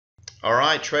All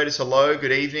right, traders, hello,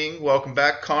 good evening. Welcome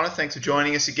back. Connor, thanks for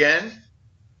joining us again.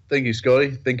 Thank you,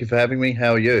 Scotty. Thank you for having me.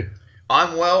 How are you?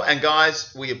 I'm well, and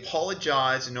guys, we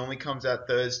apologize. It normally comes out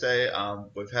Thursday.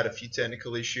 We've had a few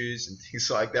technical issues and things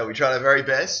like that. We tried our very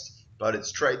best, but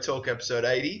it's Trade Talk episode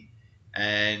 80,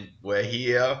 and we're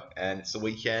here, and it's the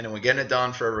weekend, and we're getting it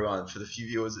done for everyone. For the few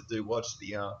viewers that do watch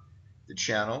the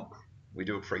channel, we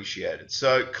do appreciate it.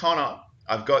 So, Connor,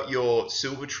 I've got your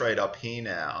silver trade up here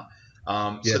now.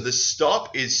 So the Yes.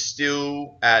 stop is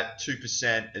still at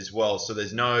 2% as well. So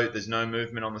there's no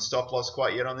movement on the stop loss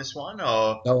quite yet on this one,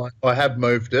 or No, I have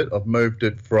moved it. I've moved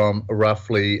it from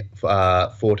roughly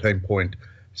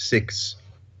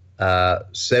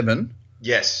 14.67.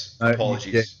 yes, Yeah,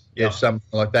 apologies. yeah, Yep. something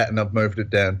like that, and I've moved it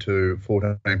down to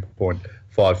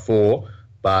 14.54.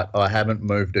 But I haven't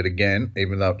moved it again,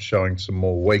 even though it's showing some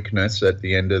more weakness at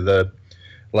the end of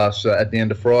at the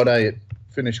end of Friday. It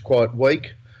finished quite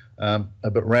weak,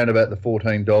 but round about the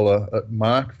 $14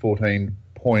 mark,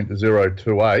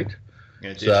 14.028. Yeah,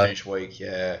 it did So finish weak.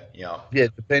 Yeah, yeah. yeah,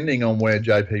 depending on where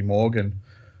JP Morgan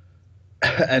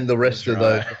and the rest That's of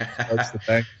right. the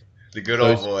banks, The good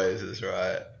old those boys. That's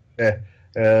right.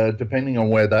 yeah, depending on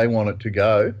where they want it to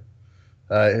go,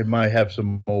 it may have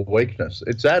some more weakness.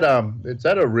 It's at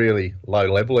a really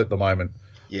low level at the moment,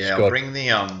 Yeah, I'll Scott. bring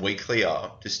the weekly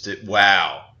up.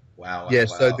 Wow, wow, wow, Yeah,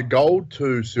 so the wow. gold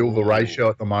to silver Ooh, ratio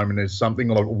at the moment is something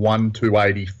like 1 to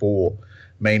 84,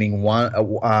 meaning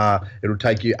it'll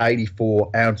take you 84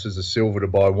 ounces of silver to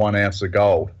buy 1 ounce of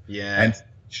gold. yeah. And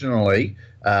traditionally,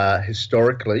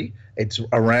 historically, it's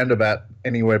around about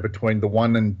anywhere between the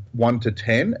 1 to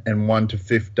 10 and 1 to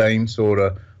 15 sort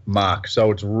of mark.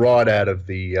 So it's right out of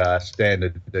the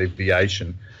standard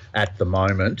deviation at the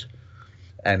moment,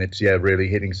 and it's really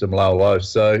hitting some low lows.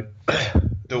 So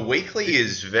The weekly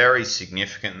is very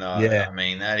significant though. yeah, I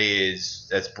mean,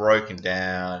 that's broken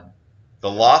down.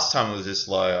 The last time it was this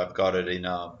low, I've got it in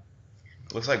it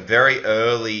looks like very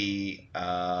early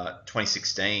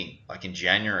 2016, like in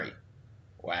January.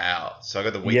 Wow. So I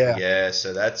got the weekly, yeah. yeah.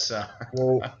 So that's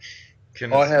Well, I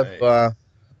goodness have me. I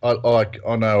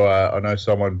know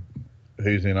someone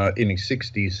who's in his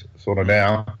 60s sort of Mm,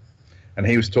 now, and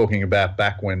he was talking about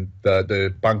back when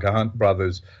the Bunker Hunt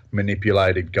brothers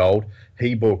manipulated gold.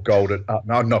 He bought gold at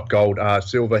no, not gold,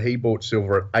 silver. He bought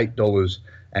silver at $8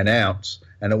 an ounce,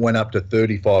 and it went up to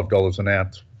 $35 an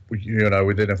ounce.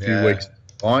 Within a few yeah. weeks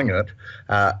buying it.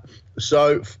 Uh,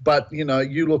 but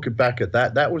you look back at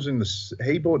that. That was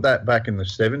he bought that back in the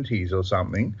 70s or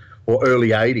something, or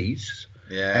early 80s,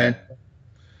 and Yeah.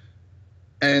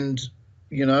 and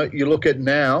you look at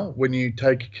now when you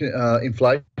take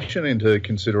inflation into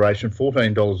consideration,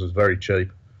 $14 is very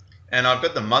cheap. And I've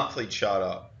got the monthly chart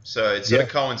up. So it sort Yeah, of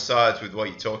coincides with what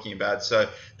you're talking about. So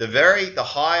the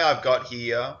high I've got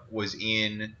here was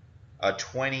in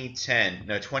 2010,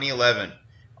 no 2011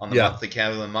 on the yeah, monthly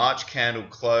candle. The March candle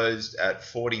closed at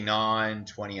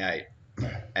 49.28.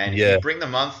 And if you yeah. bring the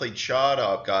monthly chart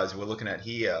up, guys, we're looking at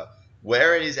here,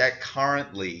 where it is at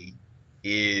currently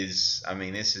is, I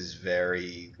mean, this is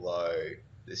very low.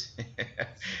 This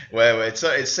where it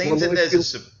seems Well, that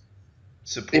there's a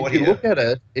support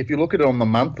here. if you look at it on the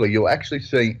monthly, you'll actually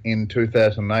see in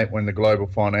 2008 when the global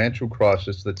financial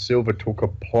crisis that silver took a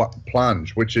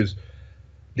plunge, which is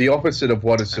the opposite of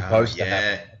what is Oh supposed to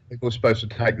happen. yeah. People are supposed to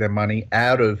take their money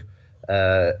out of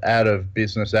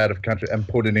business, out of country, and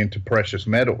put it into precious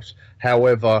metals.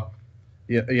 However,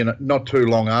 not too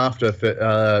long after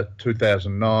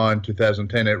 2009,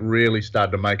 2010, it really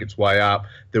started to make its way up.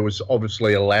 There was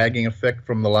obviously a lagging effect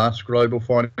from the last global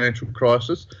financial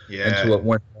crisis until Yeah, it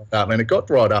went up, and it got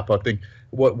right up. I think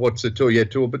what's it to? Yeah,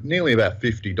 but nearly about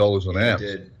 $50 an yeah, it ounce.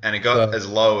 did, and it got So as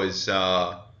low as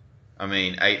I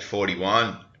mean,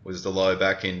 841 was the low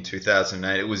back in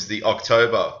 2008. It was the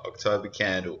October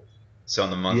candle. So on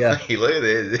the yeah, monthly, look at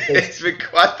this. there's It's been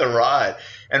quite the ride.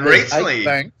 And there's eight recently,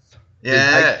 banks. There's eight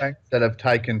yeah, banks that have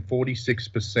taken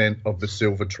 46% of the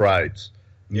silver trades.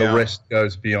 And the yeah, rest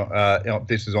goes beyond.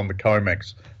 This is on the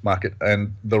COMEX market,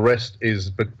 and the rest is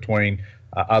between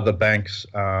other banks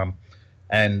and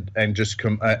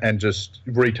just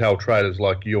retail traders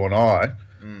like you and I.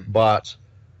 mm, But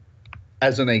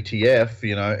as an ETF,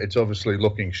 it's obviously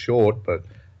looking short. But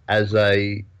as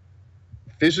a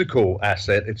physical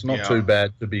asset, it's not yeah. too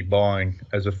bad to be buying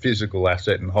as a physical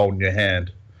asset and holding your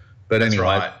hand. But That's anyway,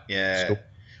 right. Yeah. still,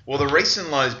 Well, the recent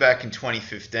lows back in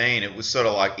 2015, it was sort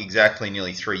of like exactly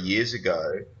nearly 3 years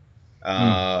ago.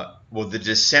 mm, Well, the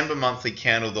December monthly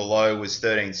candle, the low was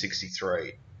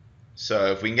 1363.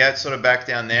 So if we can get sort of back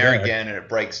down there yeah, again and it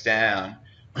breaks down,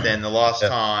 then the last yeah,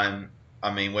 time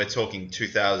I mean, we're talking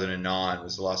 2009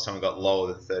 was the last time we got lower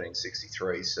than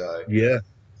 1363. So Yeah.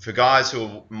 for guys who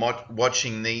are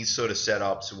watching these sort of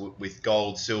setups with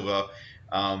gold, silver,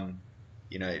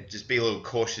 you know, just be a little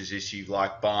cautious if you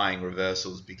like buying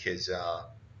reversals, because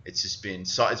it's just been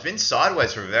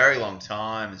sideways for a very long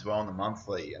time as well on the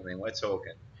monthly. I mean, we're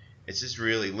talking, it's just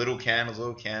really little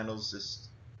candles, just.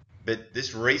 But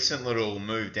this recent little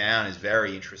move down is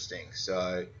very interesting.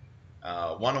 So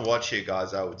want to watch here,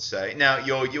 guys, I would say. Now,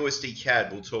 your USD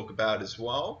CAD we'll talk about as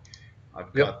well.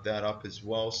 I've got that up as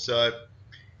well. So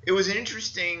it was an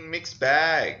interesting mixed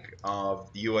bag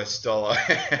of the US dollar,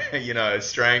 you know,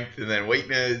 strength and then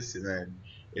weakness, and then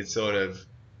it's sort of,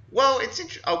 well, it's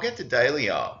I'll get the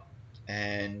daily up,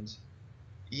 and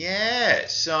yeah.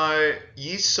 So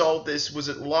you sold this, was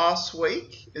it last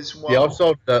week as well? Yeah, I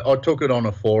sold. I took it on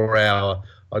a 4 hour.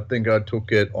 I think I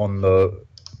took it on the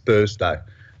Thursday.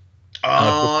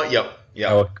 Oh, yep.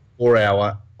 A 4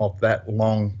 hour of that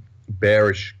long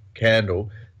bearish candle.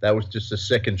 That was just a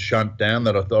second shunt down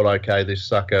that I thought, okay, this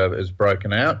sucker has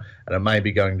broken out and it may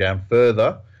be going down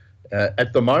further.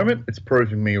 At the moment, it's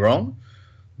proving me wrong,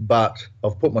 but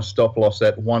I've put my stop loss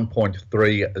at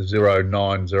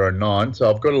 1.30909. So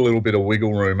I've got a little bit of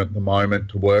wiggle room at the moment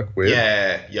to work with.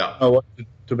 Yeah.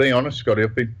 To be honest, Scotty,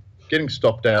 I've been getting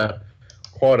stopped out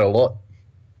quite a lot.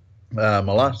 I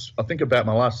think about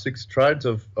my last 6 trades,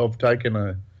 I've taken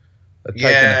a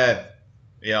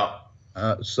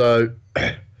so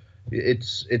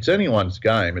it's anyone's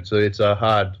game. It's a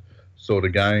hard sort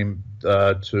of game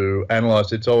to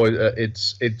analyze. It's always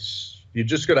you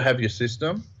just got to have your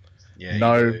system,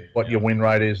 know what your win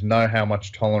rate is, know how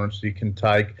much tolerance you can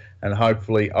take, and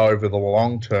hopefully over the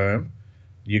long term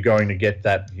you're going to get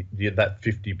that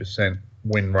 50%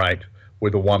 win rate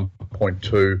with a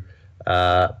 1.2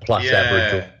 plus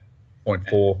average of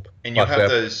 0.4. And you'll have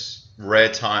those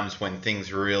rare times when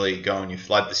things really go and you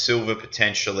flood the silver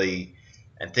potentially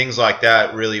and things like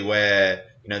that, really, where,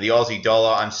 you know, the Aussie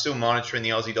dollar, I'm still monitoring the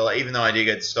Aussie dollar, even though I did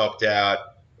get stopped out.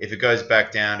 If it goes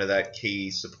back down to that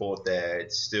key support there,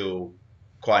 it's still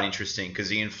quite interesting, because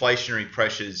the inflationary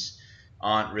pressures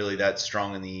aren't really that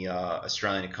strong in the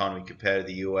Australian economy compared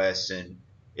to the US, and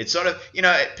it's sort of, you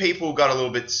know, people got a little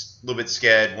bit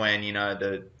scared when, you know,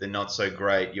 the not so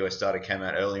great US data came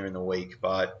out earlier in the week,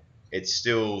 but it's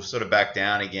still sort of back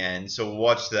down again. So we'll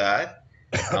watch that.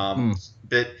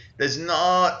 But there's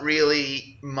not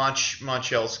really much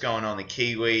else going on. The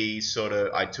Kiwi sort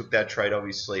of, I took that trade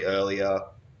obviously earlier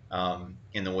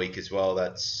in the week as well.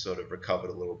 That's sort of recovered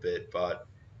a little bit, but,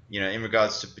 you know, in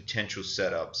regards to potential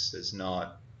setups, there's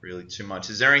not really too much.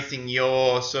 Is there anything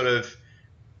you're sort of,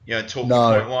 you know, talking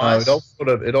point wise? No,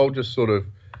 it all just sort of,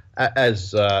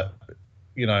 as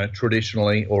you know,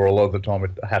 traditionally, or a lot of the time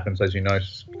it happens, as you know,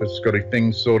 Scotty,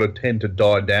 things sort of tend to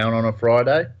die down on a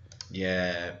Friday.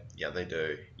 Yeah, they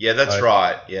do. Yeah, that's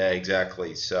right. Yeah,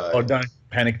 exactly. So I don't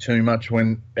panic too much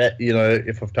when, you know,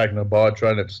 if I've taken a buy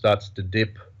trade, it starts to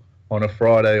dip on a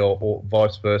Friday, or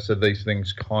vice versa. These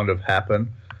things kind of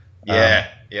happen. Yeah,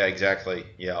 exactly.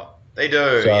 Yeah, they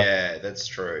do. So, yeah, that's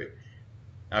true.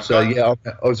 I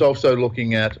was also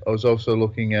looking at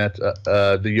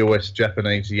the US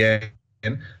Japanese yen.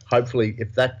 Hopefully,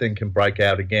 if that thing can break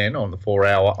out again on the 4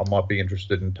 hour, I might be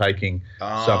interested in taking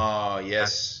some. Oh,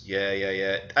 yes.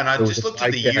 Yeah. And I just looked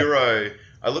at the euro.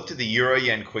 I looked at the euro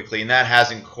yen quickly, and that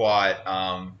hasn't quite,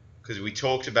 because we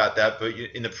talked about that, but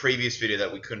in the previous video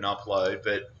that we couldn't upload,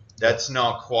 but that's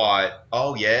not quite.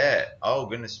 Oh, yeah. Oh,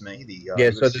 goodness me. So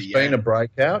there's been a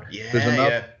breakout.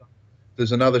 Yeah,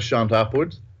 there's another shunt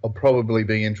upwards. I'll probably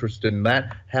be interested in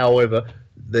that. However,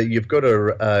 you've got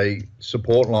a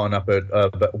support line up at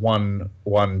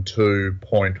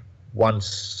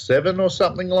 112.17 or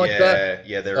something like that.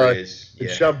 Yeah, there is.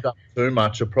 It's shoved up too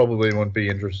much. I probably won't be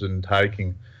interested in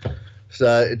taking.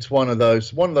 So it's one of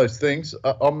those things.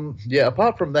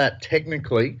 Apart from that,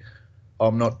 technically,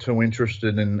 I'm not too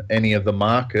interested in any of the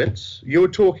markets. You were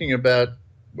talking about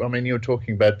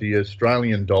the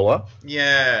Australian dollar.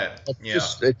 Yeah.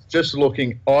 It's just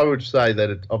looking. I would say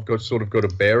that I've got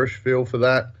a bearish feel for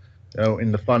that, you know,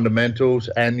 in the fundamentals,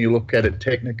 and you look at it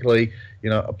technically. You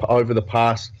know, over the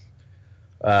past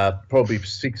probably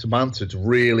 6 months, it's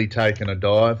really taken a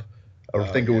dive. I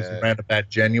think it was around about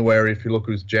January. If you look,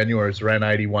 it was January. It's around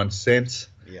 81 cents.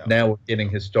 Yeah. Now we're getting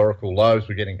historical lows.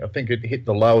 I think it hit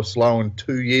the lowest low in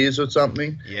 2 years or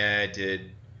something. Yeah, it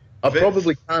did. I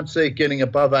probably can't see it getting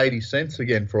above 80 cents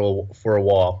again for a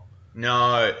while.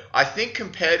 No, I think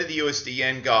compared to the USD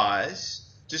yen, guys,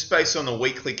 just based on the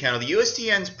weekly candle, the USD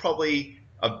yen's probably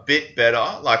a bit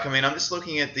better. Like, I mean, I'm just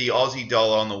looking at the Aussie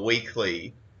dollar on the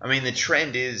weekly. I mean, the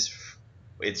trend is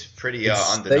It's pretty It's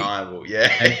steep undeniable.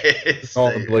 Yeah, and it's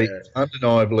steep,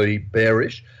 undeniably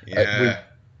bearish. We were yeah.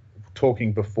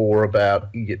 talking before about,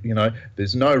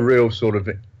 there's no real sort of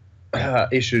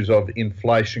issues of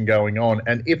inflation going on,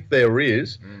 and if there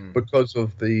is, Mm. because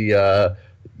of the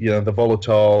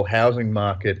volatile housing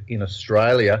market in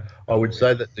Australia, I would Oh say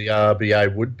yeah, that the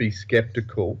RBA would be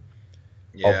sceptical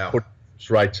of yeah. putting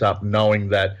rates up, knowing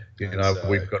that And so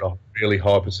we've got a really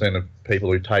high percent of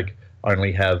people who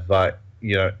only have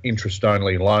interest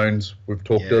only loans. We've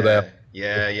talked about.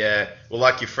 yeah, yeah, yeah. Well,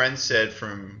 like your friend said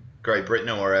from Great Britain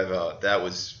or wherever, that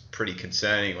was pretty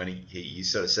concerning when you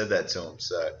sort of said that to him.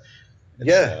 So it's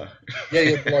Yeah,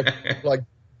 yeah. Like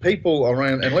people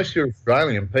around, unless you're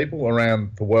Australian, people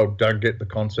around the world don't get the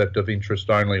concept of interest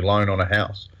only loan on a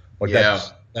house. Like yeah,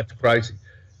 that's crazy.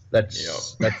 yeah.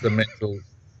 That's the mental.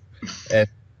 And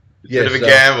It's a bit yeah, of a so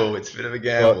gamble. It's a bit of a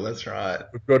gamble. well, That's right.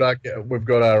 we've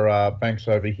got our banks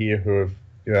over here who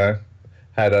have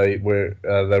had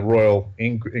the royal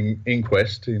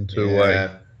inquest into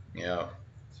Yeah, yeah.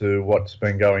 to what's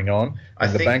been going on, I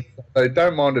and the think banks, they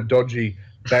don't mind a dodgy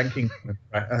banking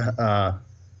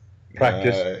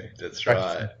practice no, that's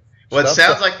practicing right. Well, it stuff.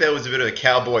 So sounds like there was a bit of a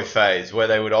cowboy phase where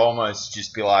they would almost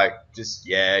just be like, just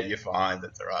yeah, you're fine.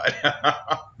 That's all right.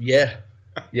 yeah,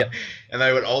 yeah, And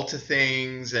they would alter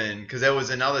things, and because there was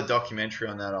another documentary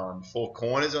on that on Four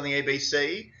Corners on the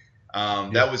ABC. yeah,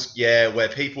 That was where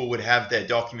people would have their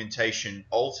documentation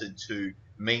altered to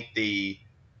meet the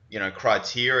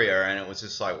criteria, and it was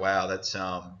just like wow, that's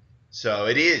so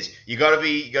it is. You got to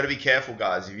be careful,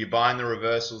 guys. If you're buying the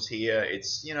reversals here,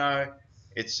 it's I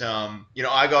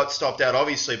got stopped out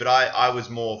obviously, but I was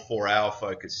more 4 hour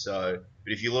focused. So,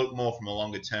 but if you look more from a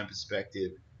longer term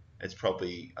perspective, it's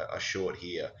probably a short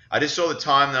here. I just saw the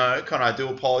time though, Connor. I do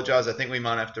apologize. I think we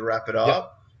might have to wrap it yep.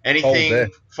 up. Hold there.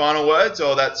 Anything final words,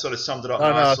 or that sort of summed it up No,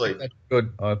 I nicely? think that's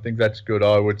good. I think that's good.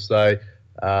 I would say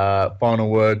final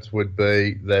words would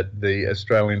be that the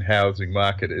Australian housing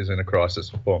market is in a crisis.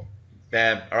 Boom.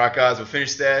 Bam. All right, guys. We'll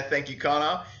finish there. Thank you,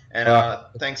 Connor, and All right.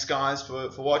 thanks, guys, for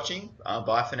watching.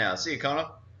 Bye for now. See you, Connor.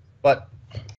 But